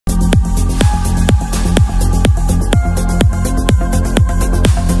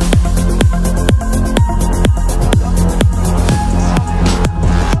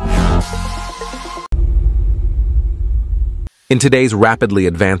In today's rapidly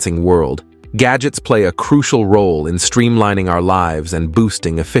advancing world, gadgets play a crucial role in streamlining our lives and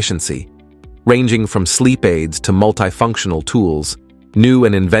boosting efficiency. Ranging from sleep aids to multifunctional tools, new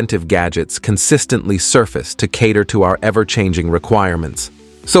and inventive gadgets consistently surface to cater to our ever-changing requirements.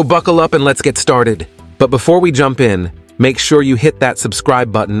 So buckle up and let's get started. But before we jump in, make sure you hit that subscribe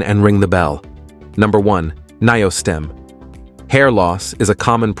button and ring the bell. Number 1. Niostem. Hair loss is a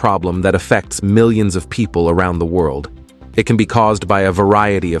common problem that affects millions of people around the world. It can be caused by a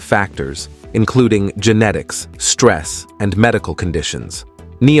variety of factors, including genetics, stress, and medical conditions.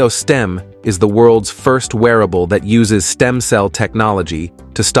 Niostem is the world's first wearable that uses stem cell technology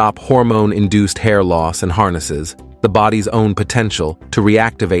to stop hormone-induced hair loss and harnesses the body's own potential to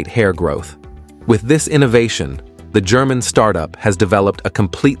reactivate hair growth. With this innovation, the German startup has developed a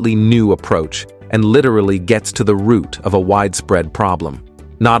completely new approach and literally gets to the root of a widespread problem.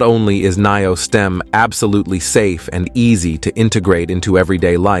 Not only is Niostem absolutely safe and easy to integrate into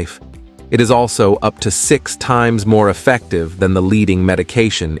everyday life, it is also up to 6 times more effective than the leading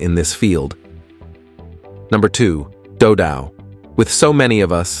medication in this field. Number 2. Doudou. With so many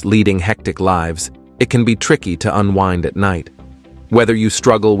of us leading hectic lives, it can be tricky to unwind at night. Whether you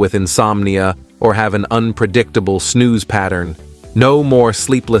struggle with insomnia or have an unpredictable snooze pattern, no more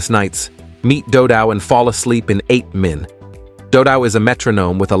sleepless nights. Meet Doudou and fall asleep in 8 min. Doudou is a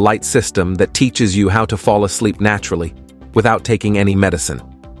metronome with a light system that teaches you how to fall asleep naturally, without taking any medicine.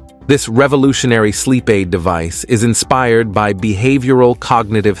 This revolutionary sleep aid device is inspired by behavioral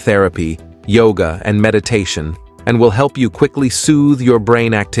cognitive therapy, yoga, and meditation, and will help you quickly soothe your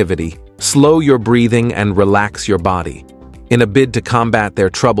brain activity, slow your breathing, and relax your body. In a bid to combat their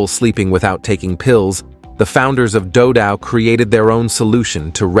trouble sleeping without taking pills, the founders of Doudou created their own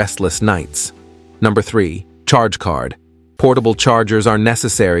solution to restless nights. Number 3. Charge card. Portable chargers are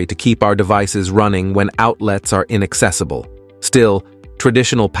necessary to keep our devices running when outlets are inaccessible. Still,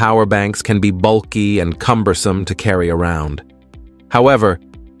 traditional power banks can be bulky and cumbersome to carry around. However,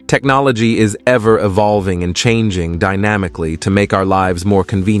 technology is ever evolving and changing dynamically to make our lives more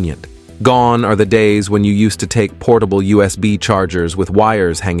convenient. Gone are the days when you used to take portable USB chargers with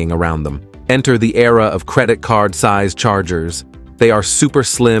wires hanging around them. Enter the era of credit card-sized chargers. They are super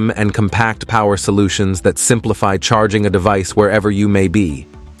slim and compact power solutions that simplify charging a device wherever you may be.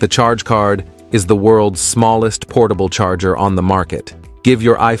 The Charge Card is the world's smallest portable charger on the market. Give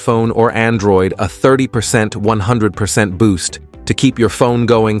your iPhone or Android a 30% 100% boost to keep your phone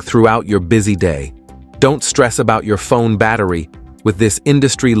going throughout your busy day. Don't stress about your phone battery with this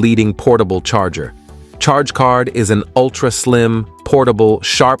industry-leading portable charger. Charge Card is an ultra-slim, portable,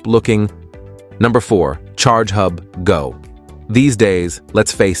 sharp-looking. Number 4. Charge Hub Go. These days,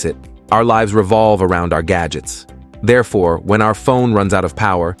 let's face it, our lives revolve around our gadgets. Therefore, when our phone runs out of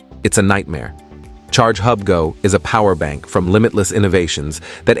power, it's a nightmare. Charge Hub Go is a power bank from Limitless Innovations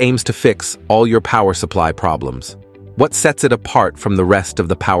that aims to fix all your power supply problems. What sets it apart from the rest of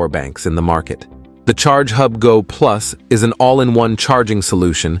the power banks in the market? The Charge Hub Go Plus is an all-in-one charging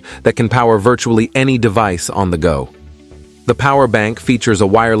solution that can power virtually any device on the go. The power bank features a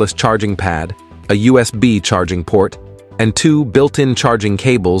wireless charging pad, a USB charging port, and 2 built-in charging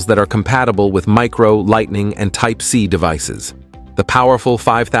cables that are compatible with micro, lightning, and Type-C devices. The powerful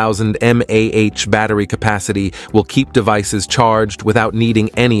 5000 mAh battery capacity will keep devices charged without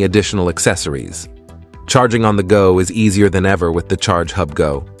needing any additional accessories. Charging on the go is easier than ever with the Charge Hub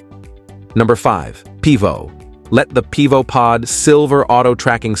Go. Number 5. Pivo. Let the PivoPod silver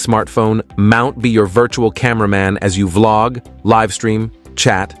auto-tracking smartphone mount be your virtual cameraman as you vlog, livestream,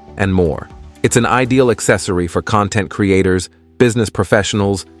 chat, and more. It's an ideal accessory for content creators, business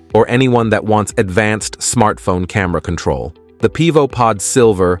professionals, or anyone that wants advanced smartphone camera control. The PivoPod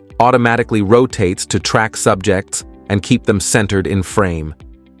Silver automatically rotates to track subjects and keep them centered in frame.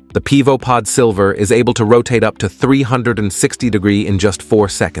 The PivoPod Silver is able to rotate up to 360 degrees in just 4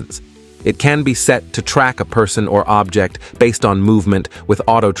 seconds. It can be set to track a person or object based on movement with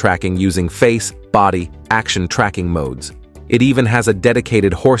auto-tracking using face, body, action tracking modes. It even has a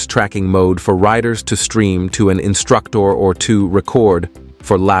dedicated horse tracking mode for riders to stream to an instructor or to record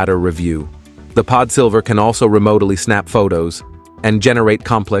for later review. The Pod Silver can also remotely snap photos and generate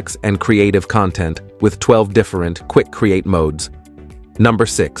complex and creative content with 12 different quick create modes. Number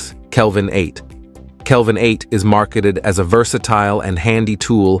 6. Kelvin 8. Kelvin 8 is marketed as a versatile and handy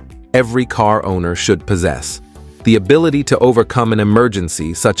tool every car owner should possess. The ability to overcome an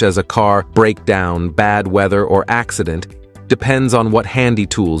emergency such as a car breakdown, bad weather, or accident depends on what handy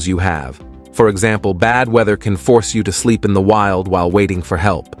tools you have. For example, bad weather can force you to sleep in the wild while waiting for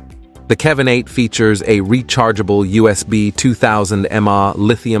help. The Kelvin 8 features a rechargeable USB 2000 mAh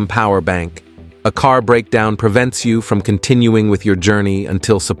lithium power bank A car breakdown prevents you from continuing with your journey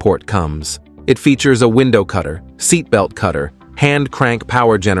until support comes. It features a window cutter, seatbelt cutter, hand crank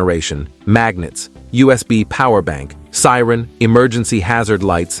power generation, magnets, USB power bank, siren, emergency hazard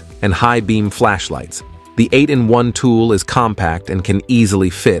lights, and high beam flashlights. The 8-in-1 tool is compact and can easily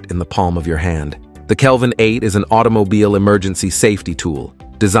fit in the palm of your hand. The Kelvin 8 is an automobile emergency safety tool,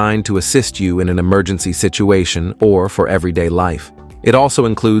 designed to assist you in an emergency situation or for everyday life. It also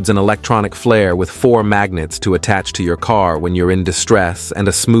includes an electronic flare with 4 magnets to attach to your car when you're in distress and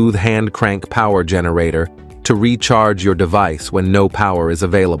a smooth hand crank power generator to recharge your device when no power is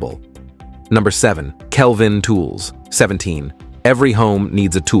available. Number 7. Kelvin Tools. 17. Every home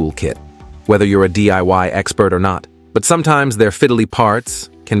needs a toolkit, whether you're a DIY expert or not. But sometimes their fiddly parts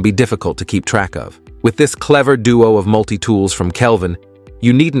can be difficult to keep track of. With this clever duo of multi-tools from Kelvin,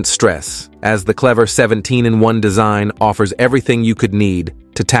 you needn't stress, as the clever 17-in-1 design offers everything you could need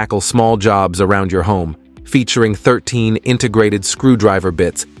to tackle small jobs around your home, featuring 13 integrated screwdriver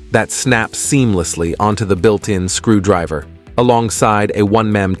bits that snap seamlessly onto the built-in screwdriver, alongside a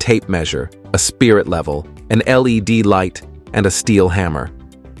 1mm tape measure, a spirit level, an LED light, and a steel hammer.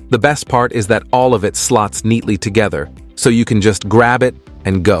 The best part is that all of it slots neatly together, so you can just grab it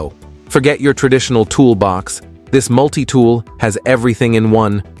and go. Forget your traditional toolbox. This multi-tool has everything in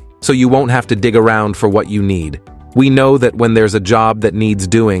one, so you won't have to dig around for what you need. We know that when there's a job that needs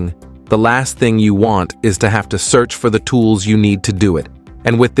doing, the last thing you want is to have to search for the tools you need to do it.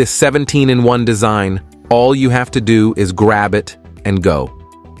 And with this 17-in-1 design, all you have to do is grab it and go.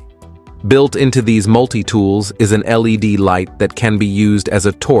 Built into these multi-tools is an LED light that can be used as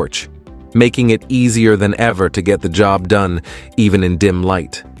a torch, making it easier than ever to get the job done, even in dim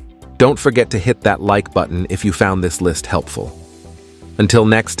light. Don't forget to hit that like button if you found this list helpful. Until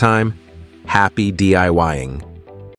next time, happy DIYing.